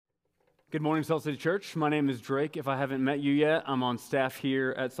Good morning, Salt City Church. My name is Drake. If I haven't met you yet, I'm on staff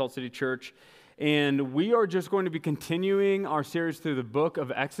here at Salt City Church. And we are just going to be continuing our series through the book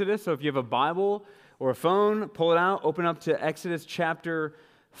of Exodus. So if you have a Bible or a phone, pull it out, open up to Exodus chapter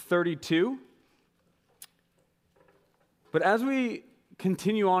 32. But as we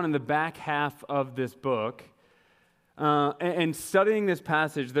continue on in the back half of this book, and studying this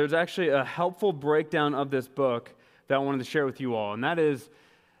passage, there's actually a helpful breakdown of this book that I wanted to share with you all. And that is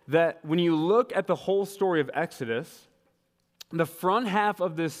that when you look at the whole story of Exodus, the front half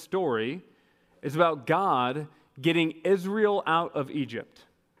of this story is about God getting Israel out of Egypt.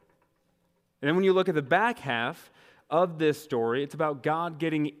 And then when you look at the back half of this story, it's about God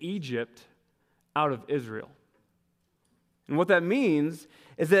getting Egypt out of Israel. And what that means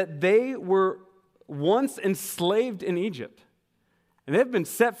is that they were once enslaved in Egypt. And they've been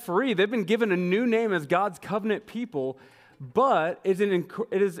set free. They've been given a new name as God's covenant people. But it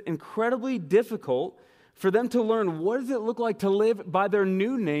is incredibly difficult for them to learn what does it look like to live by their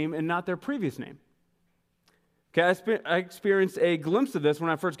new name and not their previous name. Okay, I experienced a glimpse of this when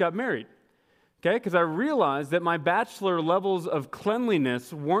I first got married. Okay, because I realized that my bachelor levels of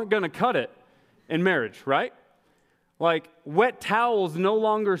cleanliness weren't going to cut it in marriage, right? Like wet towels no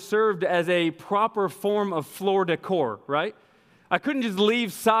longer served as a proper form of floor decor, right? I couldn't just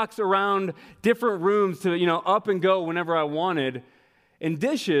leave socks around different rooms to, up and go whenever I wanted. And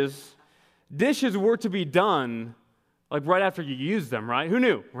dishes were to be done like right after you use them, right? Who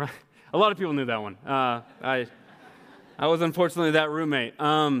knew? Right? A lot of people knew that one. I was unfortunately that roommate.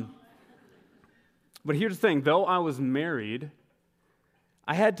 But here's the thing. Though I was married,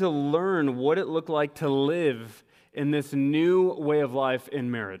 I had to learn what it looked like to live in this new way of life in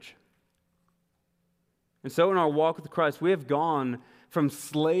marriage. And so in our walk with Christ, we have gone from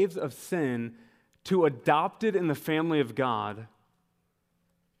slaves of sin to adopted in the family of God.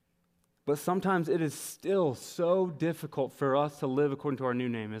 But sometimes it is still so difficult for us to live according to our new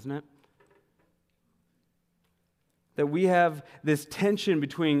name, isn't it? That we have this tension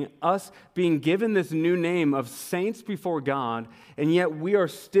between us being given this new name of saints before God, and yet we are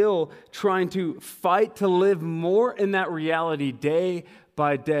still trying to fight to live more in that reality day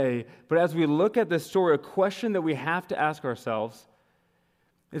by day. But as we look at this story, a question that we have to ask ourselves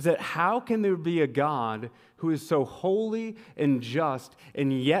is that how can there be a God who is so holy and just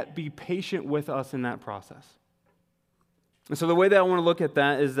and yet be patient with us in that process? And so the way that I want to look at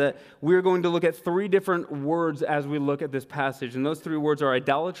that is that we're going to look at three different words as we look at this passage. And those three words are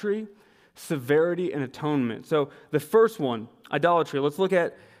idolatry, severity, and atonement. So the first one, idolatry. Let's look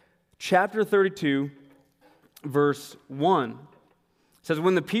at chapter 32, verse 1. It says,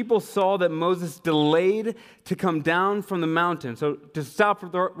 when the people saw that Moses delayed to come down from the mountain. So to stop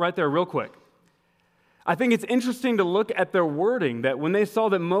right there real quick. I think it's interesting to look at their wording, that when they saw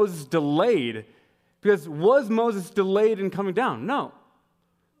that Moses delayed, because was Moses delayed in coming down? No.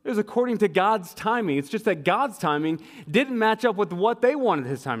 It was according to God's timing. It's just that God's timing didn't match up with what they wanted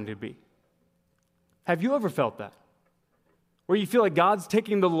his timing to be. Have you ever felt that? Where you feel like God's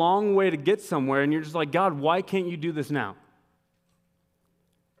taking the long way to get somewhere, and you're just like, God, why can't you do this now?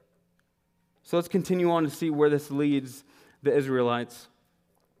 So let's continue on to see where this leads the Israelites.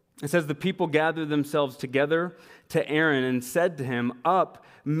 It says, the people gathered themselves together to Aaron and said to him, up,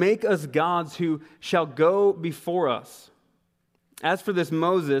 make us gods who shall go before us. As for this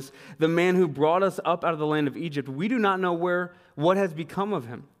Moses, the man who brought us up out of the land of Egypt, we do not know what has become of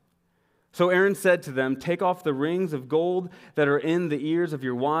him. So Aaron said to them, take off the rings of gold that are in the ears of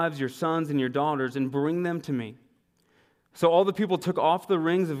your wives, your sons, and your daughters, and bring them to me. So all the people took off the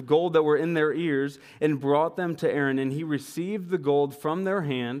rings of gold that were in their ears and brought them to Aaron, and he received the gold from their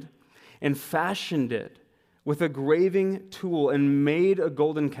hand and fashioned it with a graving tool and made a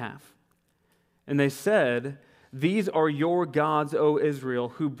golden calf. And they said, these are your gods, O Israel,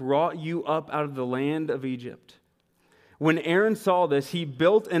 who brought you up out of the land of Egypt. When Aaron saw this, he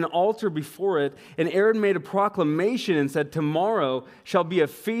built an altar before it, and Aaron made a proclamation and said, tomorrow shall be a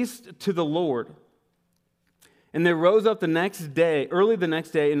feast to the Lord. And they rose up early the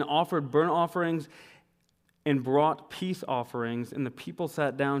next day, and offered burnt offerings and brought peace offerings. And the people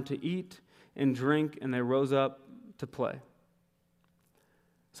sat down to eat and drink, and they rose up to play.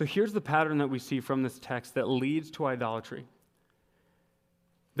 So here's the pattern that we see from this text that leads to idolatry.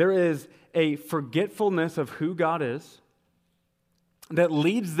 There is a forgetfulness of who God is that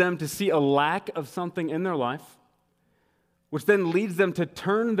leads them to see a lack of something in their life, which then leads them to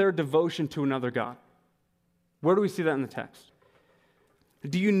turn their devotion to another God. Where do we see that in the text?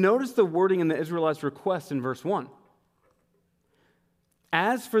 Do you notice the wording in the Israelites' request in verse 1?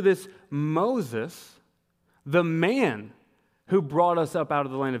 As for this Moses, the man who brought us up out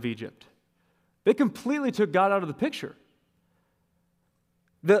of the land of Egypt. They completely took God out of the picture.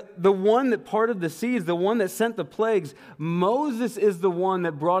 The one that parted the seas, the one that sent the plagues, Moses is the one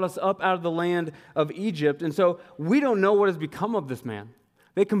that brought us up out of the land of Egypt. And so we don't know what has become of this man.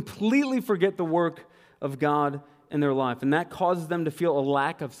 They completely forget the work of God in their life. And that causes them to feel a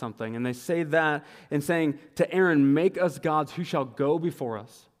lack of something. And they say that and saying to Aaron, make us gods who shall go before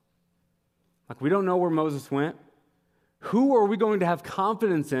us. Like, we don't know where Moses went. Who are we going to have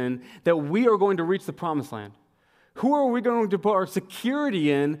confidence in that we are going to reach the promised land? Who are we going to put our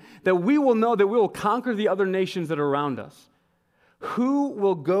security in that we will know that we will conquer the other nations that are around us? Who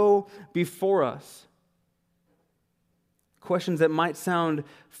will go before us? Questions that might sound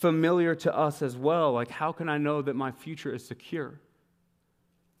familiar to us as well, like how can I know that my future is secure?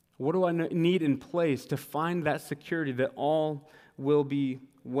 What do I need in place to find that security that all will be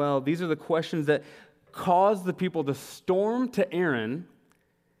well? These are the questions that cause the people to storm to Aaron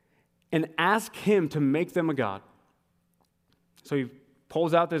and ask him to make them a god. So he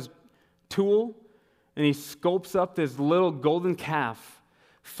pulls out this tool and he sculpts up this little golden calf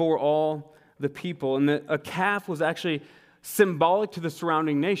for all the people. And a calf was actually symbolic to the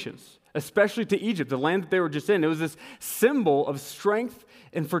surrounding nations, especially to Egypt, the land that they were just in. It was this symbol of strength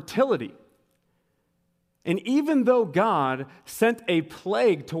and fertility. And even though God sent a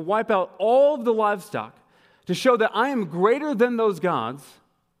plague to wipe out all of the livestock, to show that I am greater than those gods,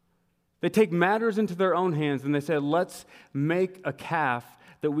 they take matters into their own hands and they say, let's make a calf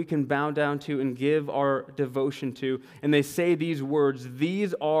that we can bow down to and give our devotion to. And they say these words,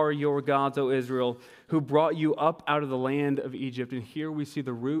 these are your gods, O Israel, who brought you up out of the land of Egypt. And here we see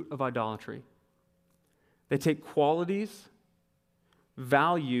the root of idolatry. They take qualities,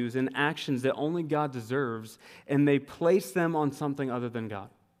 values, and actions that only God deserves, and they place them on something other than God.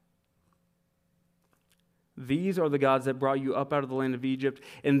 These are the gods that brought you up out of the land of Egypt,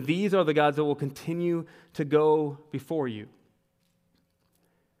 and these are the gods that will continue to go before you.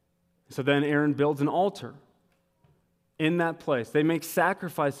 So then Aaron builds an altar in that place. They make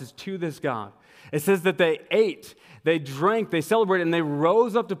sacrifices to this God. It says that they ate, they drank, they celebrated, and they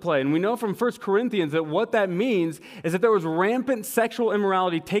rose up to play. And we know from 1 Corinthians that what that means is that there was rampant sexual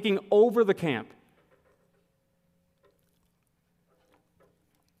immorality taking over the camp.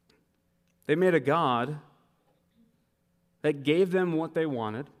 They made a God that gave them what they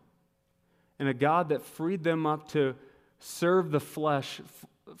wanted, and a God that freed them up to serve the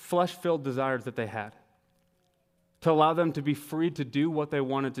flesh-filled desires that they had, to allow them to be free to do what they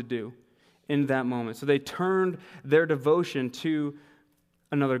wanted to do in that moment. So they turned their devotion to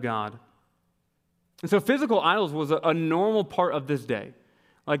another God. And so physical idols was a normal part of this day.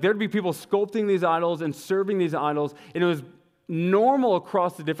 Like, there'd be people sculpting these idols and serving these idols, and it was normal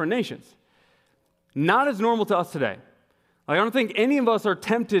across the different nations. Not as normal to us today. Like, I don't think any of us are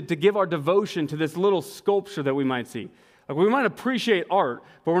tempted to give our devotion to this little sculpture that we might see. Like, we might appreciate art,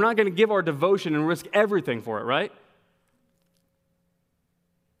 but we're not going to give our devotion and risk everything for it, right?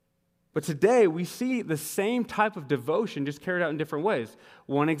 But today, we see the same type of devotion just carried out in different ways.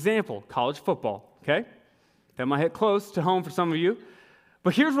 One example, college football, okay? That might hit close to home for some of you.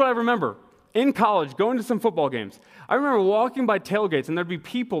 But here's what I remember. In college, going to some football games, I remember walking by tailgates, and there'd be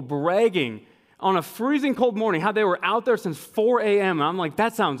people bragging on a freezing cold morning how they were out there since 4 a.m. And I'm like,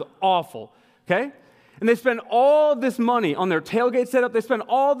 that sounds awful, okay? And they spend all this money on their tailgate setup. They spend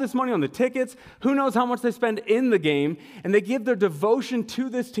all this money on the tickets. Who knows how much they spend in the game. And they give their devotion to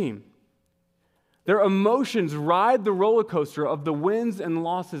this team. Their emotions ride the roller coaster of the wins and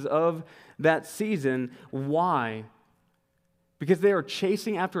losses of that season. Why? Because they are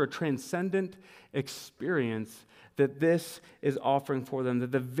chasing after a transcendent experience that this is offering for them,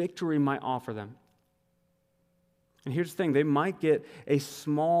 that the victory might offer them. And here's the thing, they might get a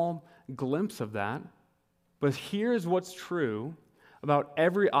small glimpse of that, but here's what's true about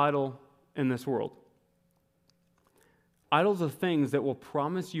every idol in this world. Idols are things that will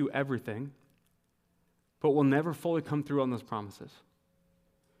promise you everything, but will never fully come through on those promises.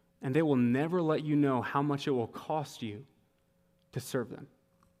 And they will never let you know how much it will cost you to serve them.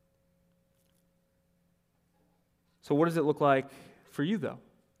 So what does it look like for you, though?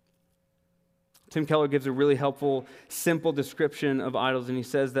 Tim Keller gives a really helpful, simple description of idols, and he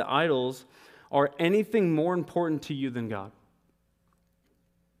says that idols are anything more important to you than God.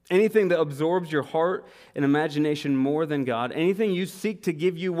 Anything that absorbs your heart and imagination more than God. Anything you seek to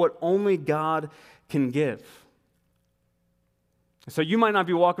give you what only God can give. So you might not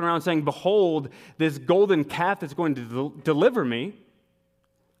be walking around saying, behold, this golden calf that's going to deliver me.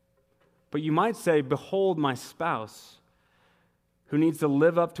 But you might say, behold my spouse who needs to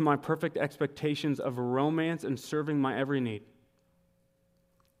live up to my perfect expectations of romance and serving my every need.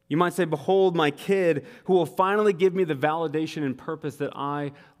 You might say, behold, my kid who will finally give me the validation and purpose that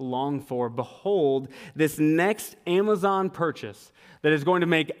I long for. Behold, this next Amazon purchase that is going to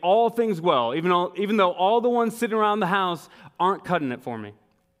make all things well, even though all the ones sitting around the house aren't cutting it for me.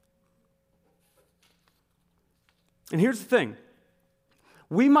 And here's the thing.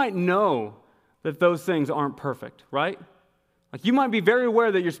 We might know that those things aren't perfect, right? Like, you might be very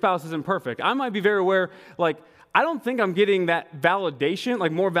aware that your spouse isn't perfect. I might be very aware, I don't think I'm getting that validation,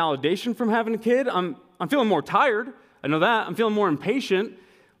 more validation from having a kid. I'm feeling more tired. I know that. I'm feeling more impatient.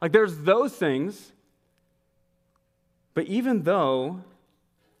 There's those things. But even though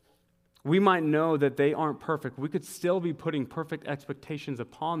we might know that they aren't perfect, we could still be putting perfect expectations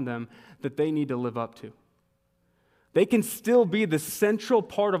upon them that they need to live up to. They can still be the central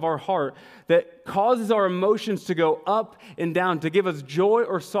part of our heart that causes our emotions to go up and down, to give us joy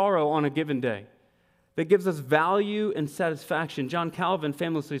or sorrow on a given day, that gives us value and satisfaction. John Calvin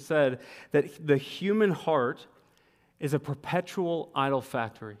famously said that the human heart is a perpetual idol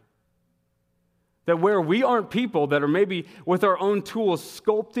factory. That where we aren't people that are maybe with our own tools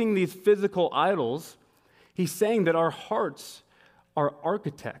sculpting these physical idols, he's saying that our hearts are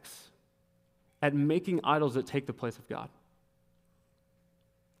architects at making idols that take the place of God.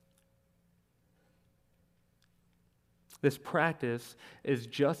 This practice is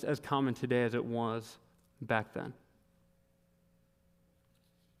just as common today as it was back then.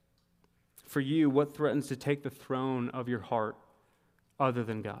 For you, what threatens to take the throne of your heart other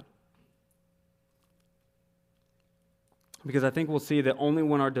than God? Because I think we'll see that only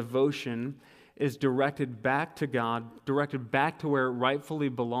when our devotion is directed back to God, directed back to where it rightfully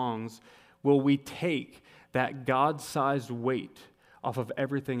belongs, will we take that God-sized weight off of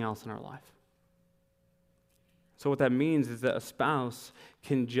everything else in our life. So what that means is that a spouse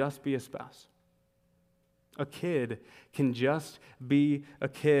can just be a spouse. A kid can just be a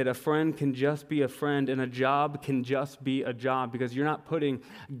kid. A friend can just be a friend. And a job can just be a job, because you're not putting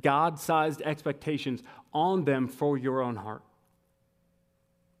God-sized expectations on them for your own heart.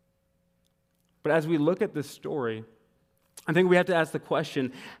 But as we look at this story, I think we have to ask the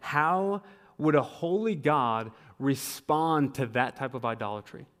question, how would a holy God respond to that type of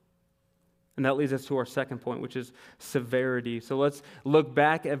idolatry? And that leads us to our second point, which is severity. So let's look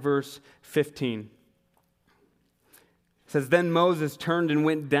back at verse 15. It says, then Moses turned and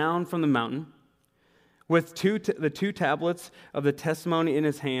went down from the mountain with the two tablets of the testimony in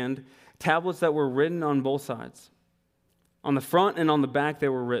his hand, tablets that were written on both sides. On the front and on the back they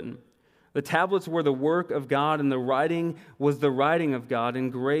were written. The tablets were the work of God, and the writing was the writing of God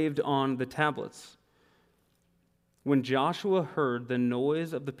engraved on the tablets. When Joshua heard the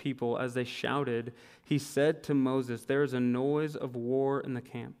noise of the people as they shouted, he said to Moses, there is a noise of war in the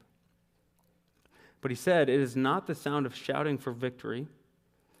camp. But he said, it is not the sound of shouting for victory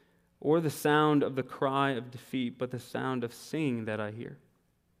or the sound of the cry of defeat, but the sound of singing that I hear.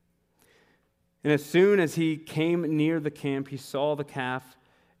 And as soon as he came near the camp, he saw the calf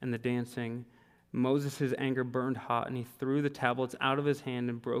and the dancing. Moses' anger burned hot, and he threw the tablets out of his hand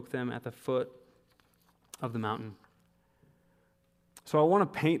and broke them at the foot of the mountain. So I want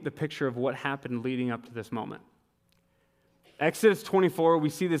to paint the picture of what happened leading up to this moment. Exodus 24,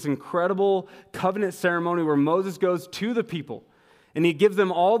 we see this incredible covenant ceremony where Moses goes to the people, and he gives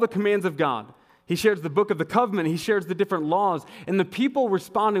them all the commands of God. He shares the book of the covenant, he shares the different laws, and the people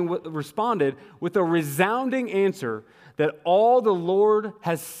responded with a resounding answer that all the Lord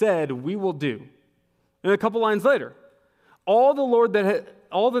has said we will do. And a couple lines later, all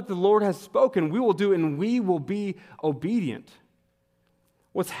that the Lord has spoken we will do, and we will be obedient.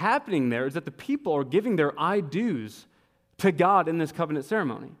 What's happening there is that the people are giving their I do's to God in this covenant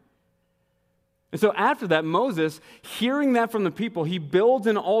ceremony. And so after that, Moses, hearing that from the people, he builds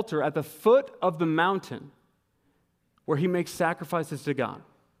an altar at the foot of the mountain where he makes sacrifices to God.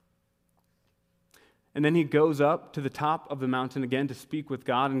 And then he goes up to the top of the mountain again to speak with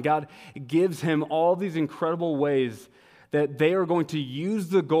God, and God gives him all these incredible ways that they are going to use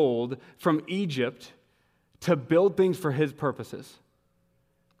the gold from Egypt to build things for his purposes.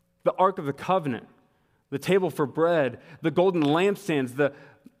 The Ark of the Covenant, the table for bread, the golden lampstands,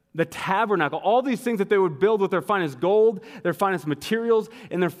 the tabernacle, all these things that they would build with their finest gold, their finest materials,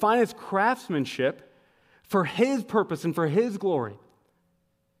 and their finest craftsmanship for his purpose and for his glory.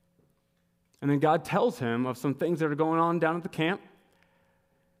 And then God tells him of some things that are going on down at the camp.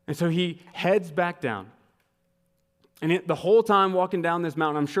 And so he heads back down. And the whole time walking down this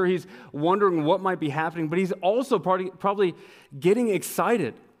mountain, I'm sure he's wondering what might be happening, but he's also probably getting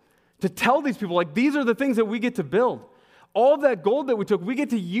excited to tell these people, these are the things that we get to build. All of that gold that we took, we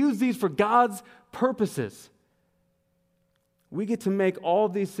get to use these for God's purposes. We get to make all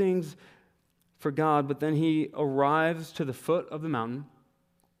these things for God, but then he arrives to the foot of the mountain,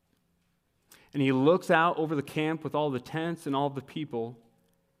 and he looks out over the camp with all the tents and all the people,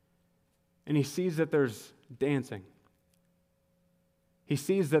 and he sees that there's dancing. He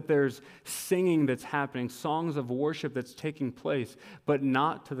sees that there's singing that's happening, songs of worship that's taking place, but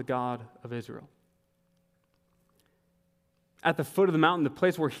not to the God of Israel. At the foot of the mountain, the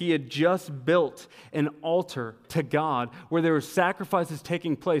place where he had just built an altar to God, where there were sacrifices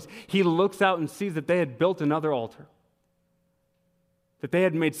taking place, he looks out and sees that they had built another altar, that they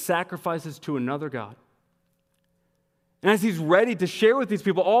had made sacrifices to another God. And as he's ready to share with these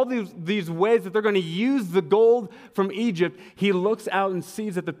people all these ways that they're going to use the gold from Egypt, he looks out and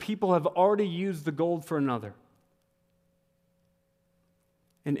sees that the people have already used the gold for another.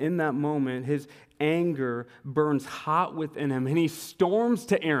 And in that moment, his anger burns hot within him, and he storms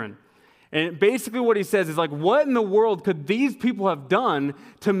to Aaron. And basically what he says is like, what in the world could these people have done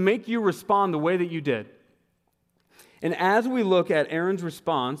to make you respond the way that you did? And as we look at Aaron's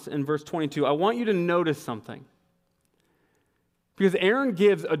response in verse 22, I want you to notice something. Because Aaron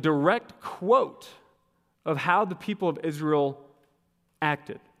gives a direct quote of how the people of Israel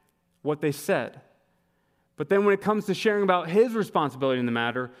acted, what they said. But then when it comes to sharing about his responsibility in the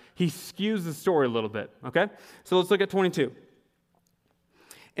matter, he skews the story a little bit, okay? So let's look at 22.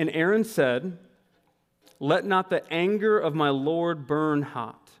 And Aaron said, "Let not the anger of my Lord burn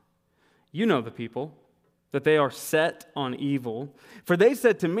hot. You know the people, that they are set on evil. For they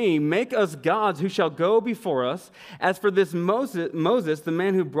said to me, 'Make us gods who shall go before us.' As for this Moses, the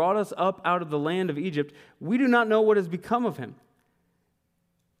man who brought us up out of the land of Egypt, we do not know what has become of him."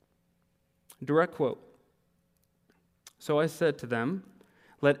 Direct quote. So I said to them,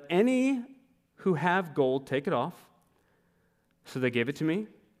 "Let any who have gold take it off." So they gave it to me,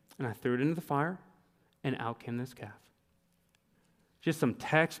 and I threw it into the fire, and out came this calf. Just some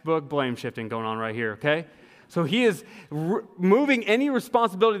textbook blame shifting going on right here, okay? So he is moving any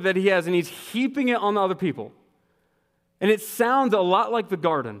responsibility that he has, and he's heaping it on the other people. And it sounds a lot like the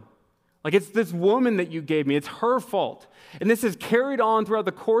garden. Like, it's this woman that you gave me. It's her fault. And this is carried on throughout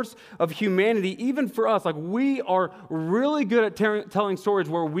the course of humanity, even for us. Like, we are really good at telling stories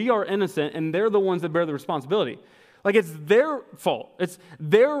where we are innocent, and they're the ones that bear the responsibility. Like, it's their fault. It's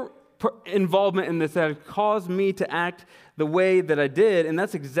their involvement in this that has caused me to act the way that I did, and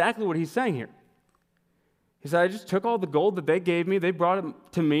that's exactly what he's saying here. He said, I just took all the gold that they gave me. They brought it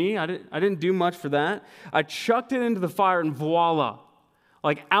to me. I didn't do much for that. I chucked it into the fire, and voila.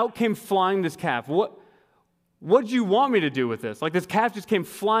 Like, out came flying this calf. What did you want me to do with this? Like, this calf just came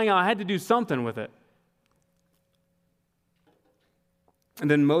flying out. I had to do something with it. And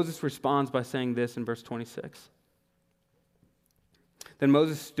then Moses responds by saying this in verse 26. Then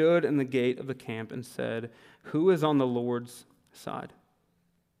Moses stood in the gate of the camp and said, "Who is on the Lord's side?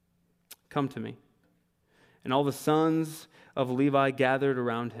 Come to me." And all the sons of Levi gathered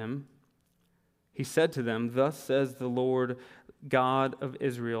around him. He said to them, "Thus says the Lord God of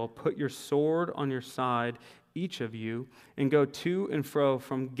Israel, put your sword on your side, each of you, and go to and fro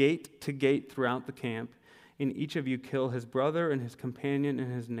from gate to gate throughout the camp, and each of you kill his brother and his companion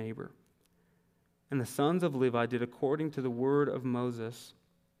and his neighbor." And the sons of Levi did according to the word of Moses.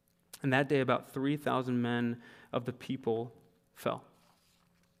 And that day about 3,000 men of the people fell.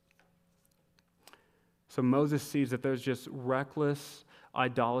 So Moses sees that there's just reckless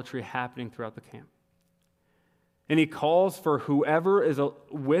idolatry happening throughout the camp. And he calls for whoever is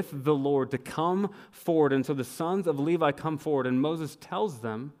with the Lord to come forward. And so the sons of Levi come forward, and Moses tells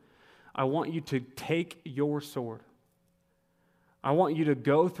them, I want you to take your sword. I want you to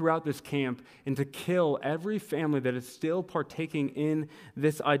go throughout this camp and to kill every family that is still partaking in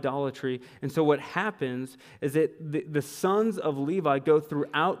this idolatry. And so what happens is that the sons of Levi go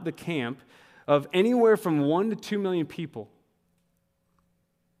throughout the camp of anywhere from 1 to 2 million people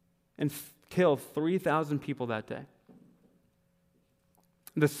and kill 3,000 people that day.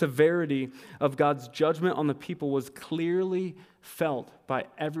 The severity of God's judgment on the people was clearly felt by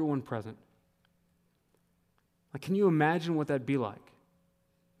everyone present. Like, can you imagine what that'd be like?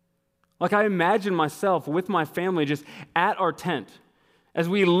 Like, I imagine myself with my family just at our tent as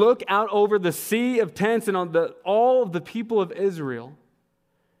we look out over the sea of tents and on all of the people of Israel.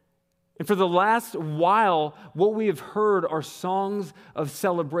 And for the last while, what we have heard are songs of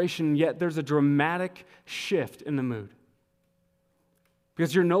celebration, yet there's a dramatic shift in the mood.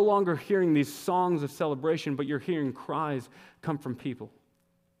 Because you're no longer hearing these songs of celebration, but you're hearing cries come from people.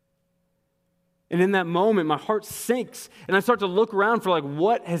 And in that moment, my heart sinks, and I start to look around for like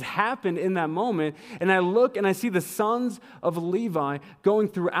what has happened in that moment. And I look and I see the sons of Levi going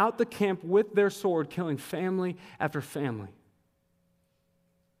throughout the camp with their sword, killing family after family.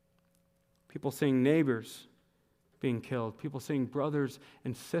 People seeing neighbors being killed, people seeing brothers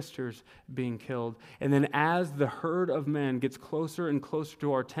and sisters being killed. And then as the herd of men gets closer and closer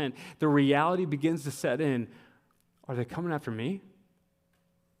to our tent, the reality begins to set in. Are they coming after me?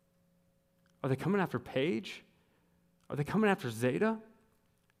 Are they coming after Paige? Are they coming after Zeta?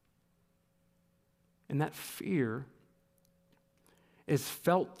 And that fear is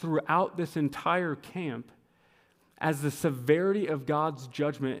felt throughout this entire camp as the severity of God's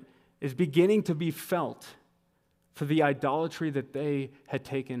judgment is beginning to be felt for the idolatry that they had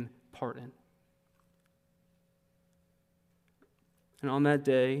taken part in. And on that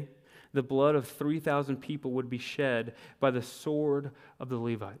day, the blood of 3,000 people would be shed by the sword of the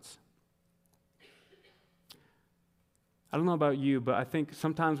Levites. I don't know about you, but I think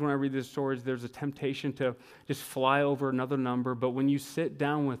sometimes when I read these stories, there's a temptation to just fly over another number. But when you sit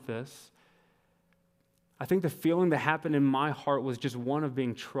down with this, I think the feeling that happened in my heart was just one of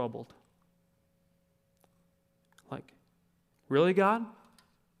being troubled. Like, really, God?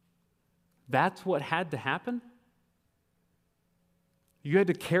 That's what had to happen? You had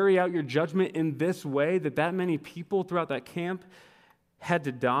to carry out your judgment in this way, that many people throughout that camp had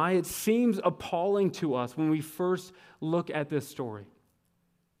to die? It seems appalling to us when we first look at this story.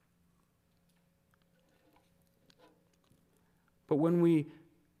 But when we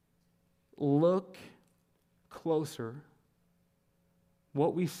look closer,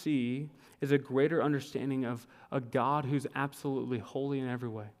 what we see is a greater understanding of a God who's absolutely holy in every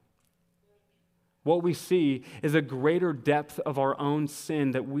way. What we see is a greater depth of our own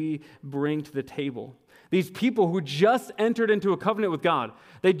sin that we bring to the table. These people who just entered into a covenant with God,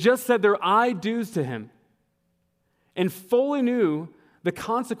 they just said their I do's to Him and fully knew the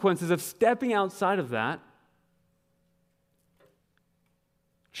consequences of stepping outside of that,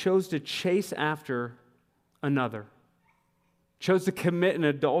 chose to chase after another, chose to commit an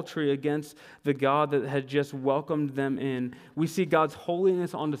adultery against the God that had just welcomed them in. We see God's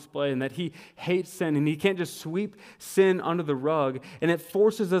holiness on display and that He hates sin and He can't just sweep sin under the rug. And it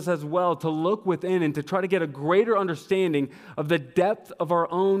forces us as well to look within and to try to get a greater understanding of the depth of our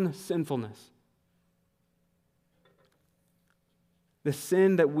own sinfulness. The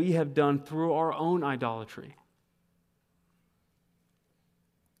sin that we have done through our own idolatry.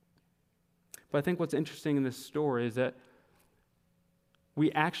 But I think what's interesting in this story is that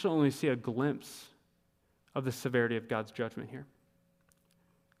we actually only see a glimpse of the severity of God's judgment here.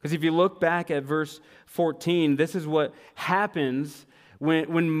 Because if you look back at verse 14, this is what happens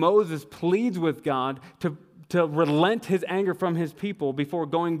when Moses pleads with God to relent his anger from his people before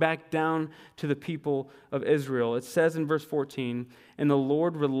going back down to the people of Israel. It says in verse 14, "And the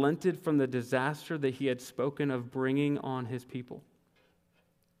Lord relented from the disaster that He had spoken of bringing on His people."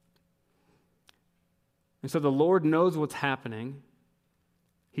 And so the Lord knows what's happening.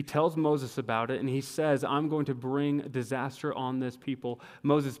 He tells Moses about it, and He says, I'm going to bring disaster on this people.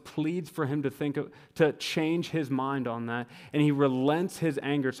 Moses pleads for him to change his mind on that, and he relents his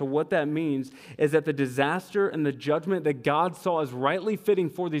anger. So what that means is that the disaster and the judgment that God saw as rightly fitting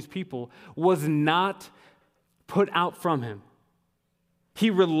for these people was not put out from Him. He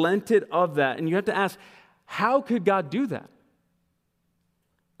relented of that. And you have to ask, how could God do that?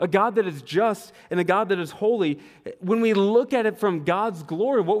 A God that is just and a God that is holy. When we look at it from God's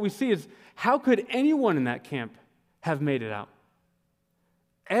glory, what we see is, how could anyone in that camp have made it out?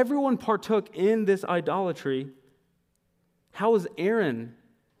 Everyone partook in this idolatry. How was Aaron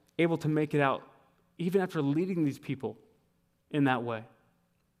able to make it out, even after leading these people in that way?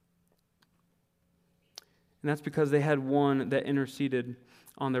 And that's because they had one that interceded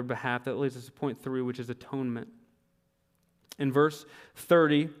on their behalf. That leads us to point 3, which is atonement. In verse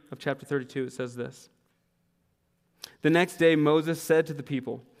 30 of chapter 32, it says this. The next day Moses said to the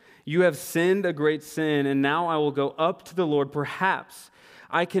people, "You have sinned a great sin, and now I will go up to the Lord. Perhaps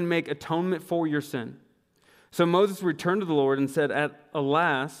I can make atonement for your sin." So Moses returned to the Lord and said,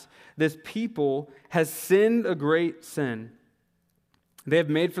 "Alas, this people has sinned a great sin. They have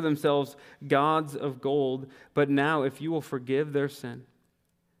made for themselves gods of gold, but now if you will forgive their sin.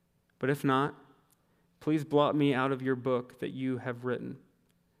 But if not, please blot me out of your book that you have written."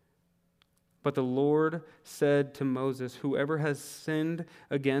 But the Lord said to Moses, "Whoever has sinned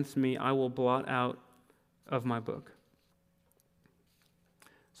against me, I will blot out of my book."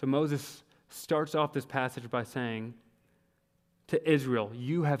 So Moses starts off this passage by saying to Israel,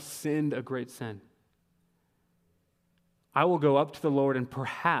 "You have sinned a great sin. I will go up to the Lord and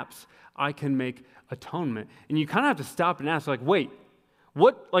perhaps I can make atonement." And you kind of have to stop and ask, wait,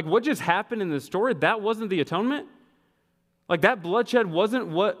 what just happened in the story? That wasn't the atonement? That bloodshed wasn't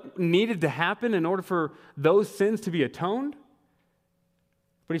what needed to happen in order for those sins to be atoned?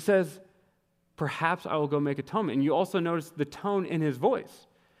 But he says, perhaps I will go make atonement. And you also notice the tone in his voice.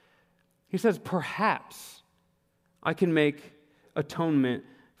 He says, perhaps I can make atonement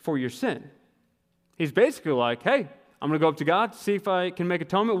for your sin. He's basically like, hey, I'm going to go up to God, see if I can make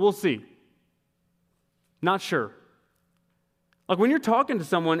atonement. We'll see. Not sure. Like when you're talking to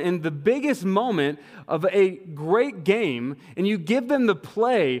someone in the biggest moment of a great game and you give them the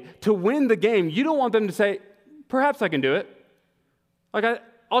play to win the game, you don't want them to say, perhaps I can do it. Like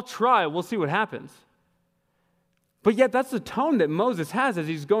I'll try, we'll see what happens. But yet that's the tone that Moses has as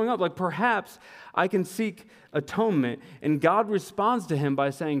he's going up, like perhaps I can seek atonement. And God responds to him by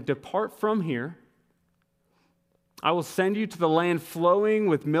saying, depart from here. I will send you to the land flowing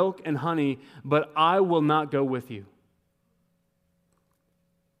with milk and honey, but I will not go with you.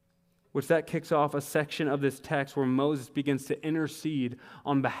 Which that kicks off a section of this text where Moses begins to intercede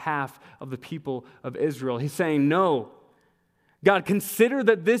on behalf of the people of Israel. He's saying, no, God, consider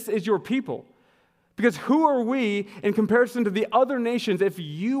that this is your people. Because who are we in comparison to the other nations if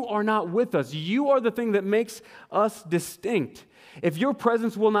you are not with us? You are the thing that makes us distinct. If your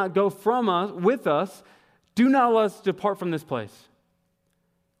presence will not go from us, with us, do not let us depart from this place.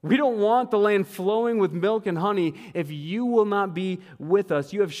 We don't want the land flowing with milk and honey if you will not be with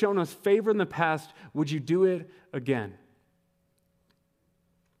us. You have shown us favor in the past. Would you do it again?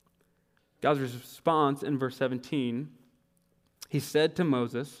 God's response in verse 17, he said to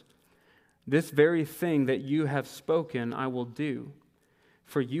Moses, this very thing that you have spoken I will do,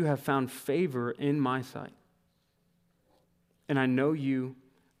 for you have found favor in my sight, and I know you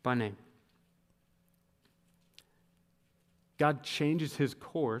by name. God changes his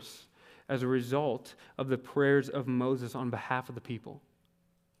course as a result of the prayers of Moses on behalf of the people.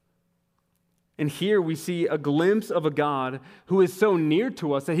 And here we see a glimpse of a God who is so near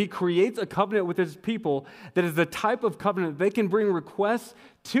to us that he creates a covenant with his people that is the type of covenant they can bring requests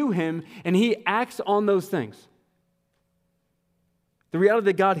to him, and he acts on those things. The reality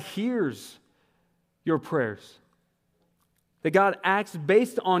that God hears your prayers, that God acts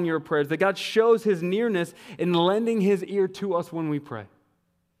based on your prayers, that God shows his nearness in lending his ear to us when we pray.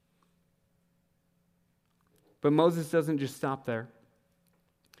 But Moses doesn't just stop there.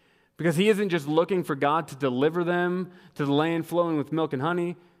 Because he isn't just looking for God to deliver them to the land flowing with milk and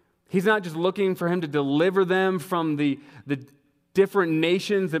honey. He's not just looking for him to deliver them from the different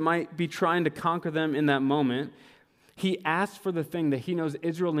nations that might be trying to conquer them in that moment. He asks for the thing that he knows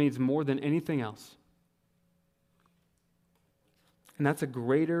Israel needs more than anything else. And that's a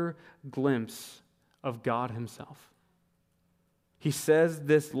greater glimpse of God himself. He says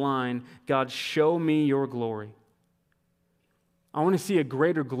this line, God, show me your glory. I want to see a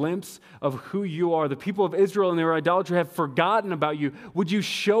greater glimpse of who you are. The people of Israel and their idolatry have forgotten about you. Would you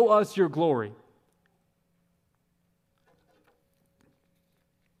show us your glory?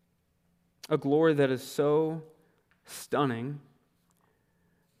 A glory that is so stunning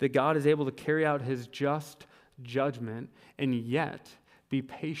that God is able to carry out his just judgment and yet be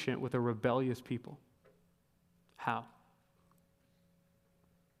patient with a rebellious people. How?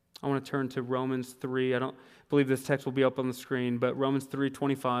 I want to turn to Romans 3. I don't believe this text will be up on the screen, but Romans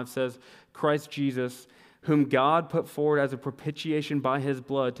 3:25 says, Christ Jesus, whom God put forward as a propitiation by his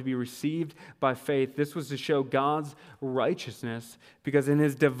blood to be received by faith. This was to show God's righteousness, because in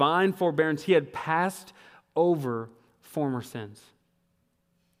his divine forbearance he had passed over former sins.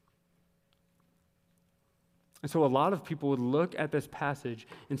 And so a lot of people would look at this passage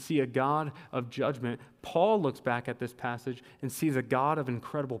and see a God of judgment. Paul looks back at this passage and sees a God of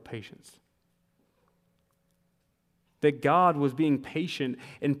incredible patience. That God was being patient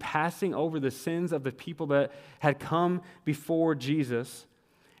in passing over the sins of the people that had come before Jesus.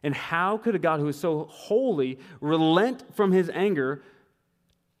 And how could a God who is so holy relent from his anger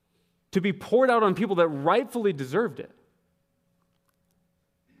to be poured out on people that rightfully deserved it?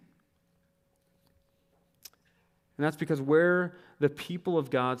 And that's because where the people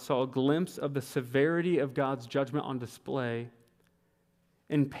of God saw a glimpse of the severity of God's judgment on display,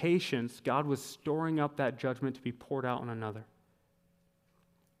 in patience, God was storing up that judgment to be poured out on another.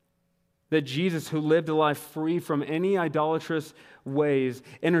 That Jesus, who lived a life free from any idolatrous ways,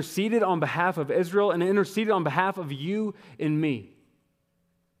 interceded on behalf of Israel and interceded on behalf of you and me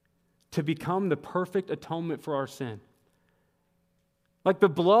to become the perfect atonement for our sin. Like the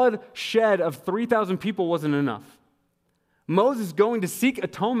blood shed of 3,000 people wasn't enough. Moses going to seek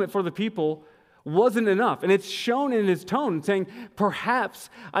atonement for the people wasn't enough. And it's shown in his tone, saying, perhaps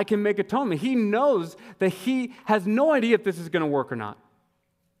I can make atonement. He knows that he has no idea if this is going to work or not.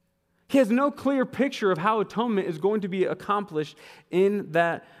 He has no clear picture of how atonement is going to be accomplished in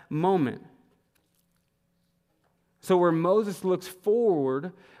that moment. So where Moses looks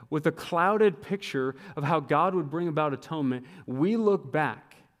forward with a clouded picture of how God would bring about atonement, we look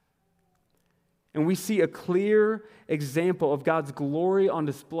back and we see a clear example of God's glory on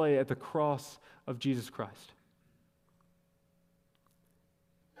display at the cross of Jesus Christ,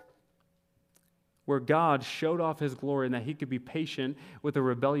 where God showed off his glory and that he could be patient with a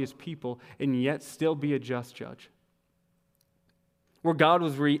rebellious people and yet still be a just judge, where God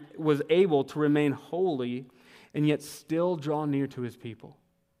was able to remain holy and yet still draw near to his people,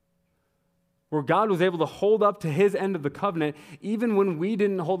 where God was able to hold up to his end of the covenant even when we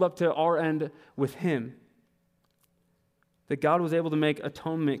didn't hold up to our end with him, that God was able to make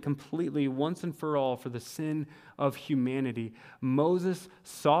atonement completely once and for all for the sin of humanity. Moses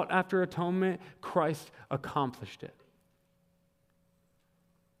sought after atonement, Christ accomplished it.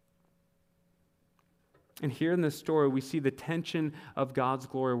 And here in this story, we see the tension of God's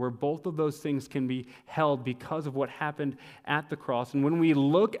glory, where both of those things can be held because of what happened at the cross. And when we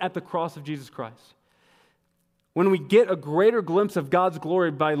look at the cross of Jesus Christ, when we get a greater glimpse of God's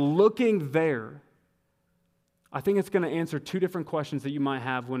glory by looking there, I think it's going to answer two different questions that you might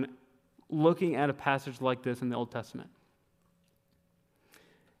have when looking at a passage like this in the Old Testament.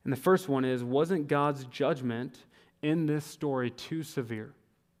 And the first one is, wasn't God's judgment in this story too severe?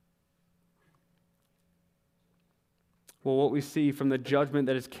 Well, what we see from the judgment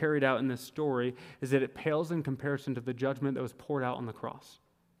that is carried out in this story is that it pales in comparison to the judgment that was poured out on the cross.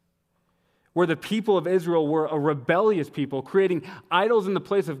 Where the people of Israel were a rebellious people, creating idols in the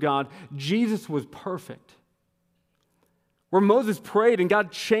place of God, Jesus was perfect. Where Moses prayed and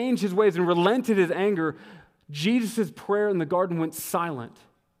God changed his ways and relented his anger, Jesus' prayer in the garden went silent.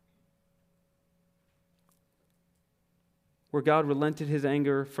 Where God relented his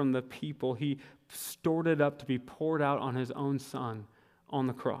anger from the people, he stored it up to be poured out on his own son on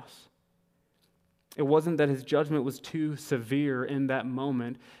the cross. It wasn't that his judgment was too severe in that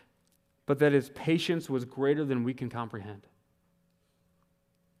moment, but that his patience was greater than we can comprehend.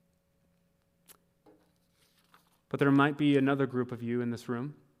 But there might be another group of you in this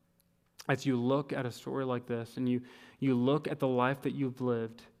room, as you look at a story like this and you look at the life that you've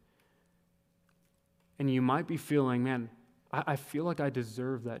lived, and you might be feeling, man, I feel like I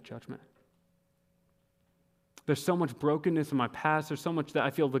deserve that judgment. There's so much brokenness in my past. There's so much that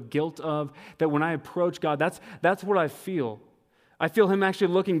I feel the guilt of, that when I approach God, that's what I feel. I feel him actually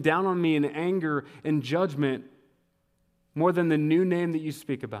looking down on me in anger and judgment more than the new name that you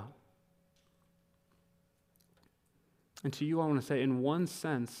speak about. And to you, I want to say, in one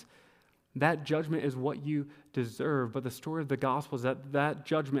sense, that judgment is what you deserve. But the story of the gospel is that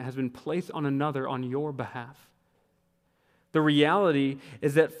judgment has been placed on another on your behalf. The reality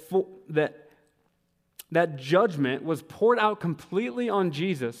is that judgment was poured out completely on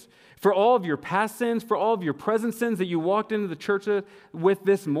Jesus for all of your past sins, for all of your present sins that you walked into the church with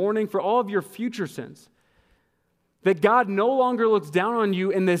this morning, for all of your future sins. That God no longer looks down on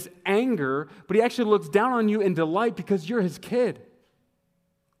you in this anger, but he actually looks down on you in delight because you're his kid.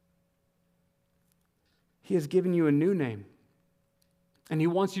 He has given you a new name. And he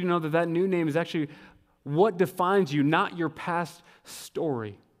wants you to know that that new name is actually what defines you, not your past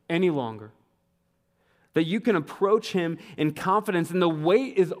story any longer. That you can approach him in confidence and the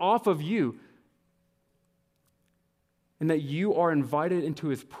weight is off of you. And that you are invited into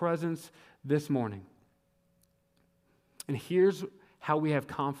his presence this morning. And here's how we have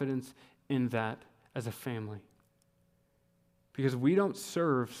confidence in that as a family. Because we don't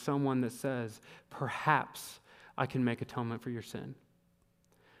serve someone that says, perhaps I can make atonement for your sin.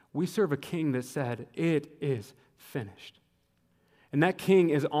 We serve a king that said, it is finished. And that king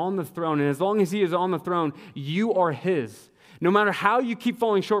is on the throne. And as long as he is on the throne, you are his. No matter how you keep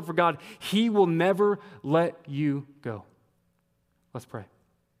falling short for God, he will never let you go. Let's pray.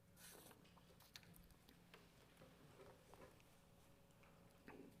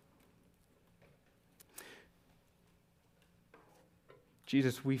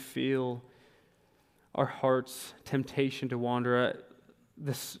 Jesus, we feel our heart's temptation to wander.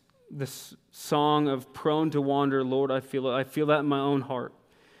 This song of prone to wander, Lord, I feel it. I feel that in my own heart.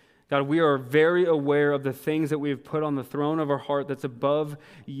 God, we are very aware of the things that we have put on the throne of our heart that's above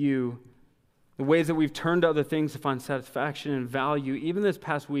you, the ways that we've turned to other things to find satisfaction and value, even this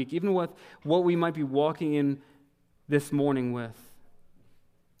past week, even with what we might be walking in this morning with.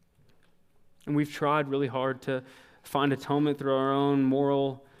 And we've tried really hard to find atonement through our own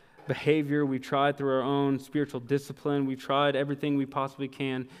moral behavior. We've tried through our own spiritual discipline. We've tried everything we possibly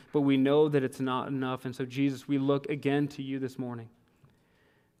can, but we know that it's not enough. And so, Jesus, we look again to you this morning.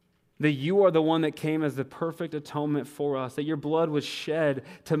 that you are the one that came as the perfect atonement for us, that your blood was shed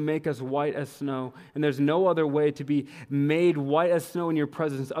to make us white as snow, and there's no other way to be made white as snow in your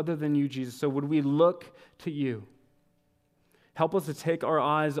presence other than you, Jesus. So would we look to you? Help us to take our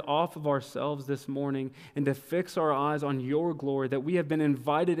eyes off of ourselves this morning and to fix our eyes on your glory, that we have been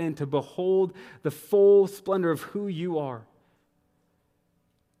invited in to behold the full splendor of who you are.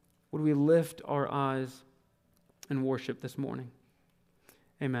 Would we lift our eyes and worship this morning?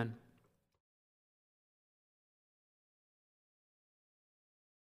 Amen.